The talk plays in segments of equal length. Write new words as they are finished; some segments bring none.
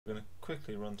We're going to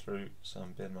quickly run through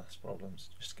some BIDMAS problems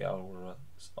just to get our order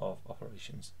of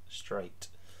operations straight.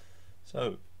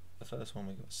 So the first one,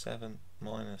 we got 7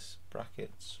 minus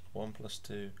brackets 1 plus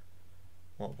 2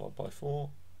 multiplied by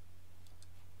 4.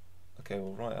 Okay,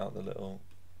 we'll write out the little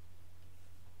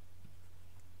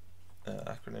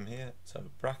acronym here. So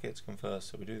brackets come first,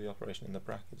 so we do the operation in the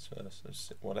brackets first,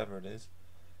 so whatever it is.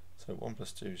 So 1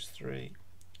 plus 2 is 3,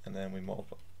 and then we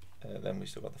multiply. Then we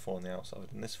still got the 4 on the outside,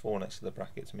 and this 4 next to the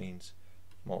brackets means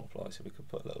multiply, so we could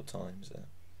put little times there.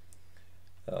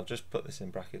 I'll just put this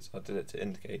in brackets. I did it to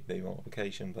indicate the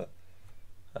multiplication, but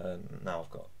now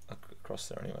I've got a cross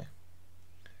there anyway.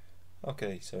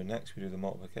 Okay, so next we do the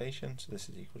multiplication, so this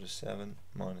is equal to 7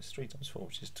 minus 3 times 4,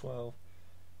 which is 12,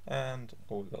 and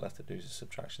all we've got left to do is a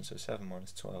subtraction, so 7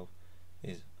 minus 12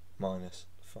 is minus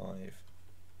 5.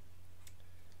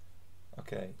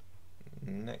 Okay,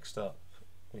 next up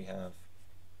we have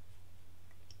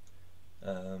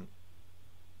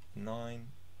 9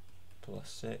 plus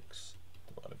 6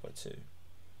 divided by 2.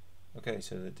 Okay,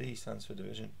 so the D stands for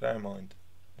division. Bear in mind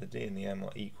the D and the M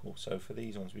are equal, so for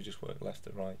these ones we just work left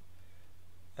to right,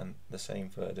 and the same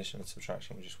for addition and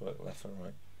subtraction, we just work left and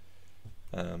right.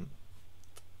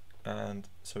 And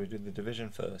so we do the division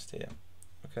first here.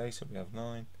 Okay, so we have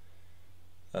 9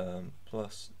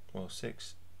 plus, well,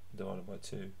 6 divided by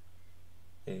 2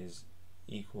 is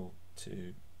equal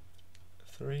to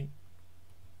 3,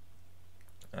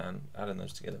 and adding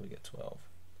those together we get 12.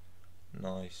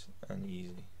 Nice and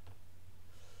easy.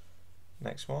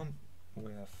 Next one,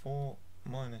 we have 4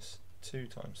 minus 2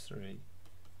 times 3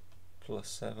 plus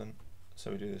 7,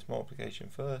 so we do this multiplication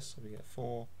first, so we get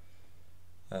 4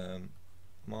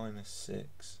 minus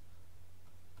 6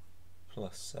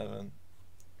 plus 7,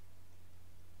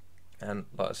 and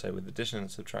like I say, with addition and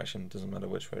subtraction, it doesn't matter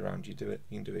which way around you do it,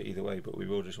 you can do it either way, but we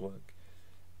will just work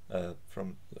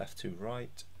from left to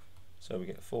right. So we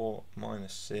get 4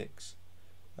 minus 6,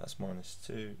 that's minus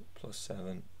 2, plus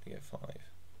 7, we get 5.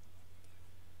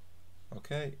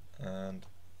 Okay, and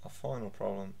our final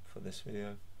problem for this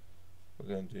video, we're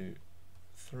going to do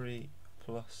 3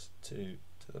 plus 2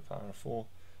 to the power of 4.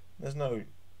 There's no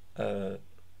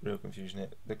real confusion here.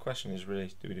 The question is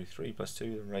really, do we do 3 plus 2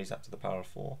 and raise that to the power of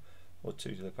 4, or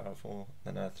 2 to the power of 4,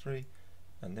 then add 3,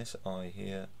 and this I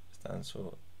here stands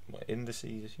for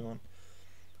indices if you want,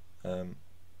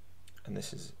 and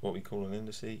this is what we call an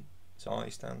indice, so I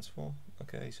stands for,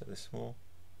 okay, so this 4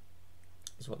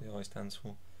 is what the I stands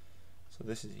for, so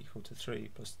this is equal to 3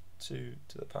 plus 2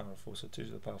 to the power of 4, so 2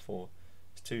 to the power of 4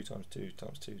 is 2 times 2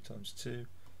 times 2 times 2, and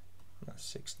that's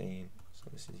 16, so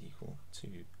this is equal to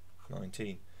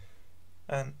 19.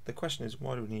 And the question is,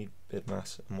 why do we need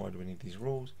BIDMAS and why do we need these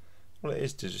rules? Well, it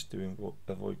is to just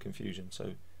avoid confusion.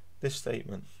 So this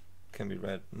statement can be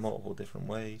read multiple different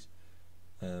ways,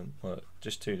 well,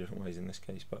 just 2 different ways in this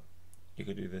case, but you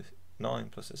could do the 9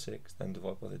 plus the 6, then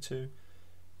divide by the 2,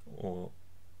 or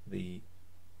the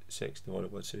 6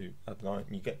 divided by 2 add the 9,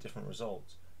 and you get different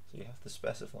results. So you have to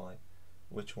specify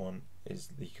which one is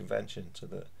the convention, so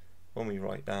that when we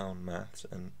write down maths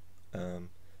and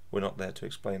we're not there to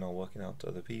explain our working out to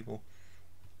other people,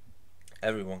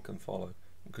 everyone can follow,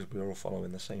 because we're all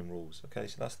following the same rules. Okay,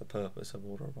 so that's the purpose of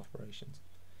order of operations.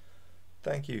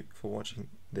 Thank you for watching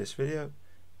this video.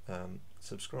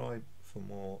 Subscribe for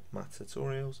more math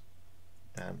tutorials,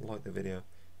 and like the video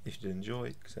if you did enjoy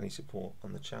it, because any support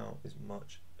on the channel is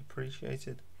much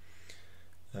appreciated.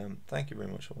 Thank you very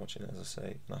much for watching, as I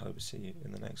say, and I hope to see you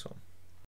in the next one.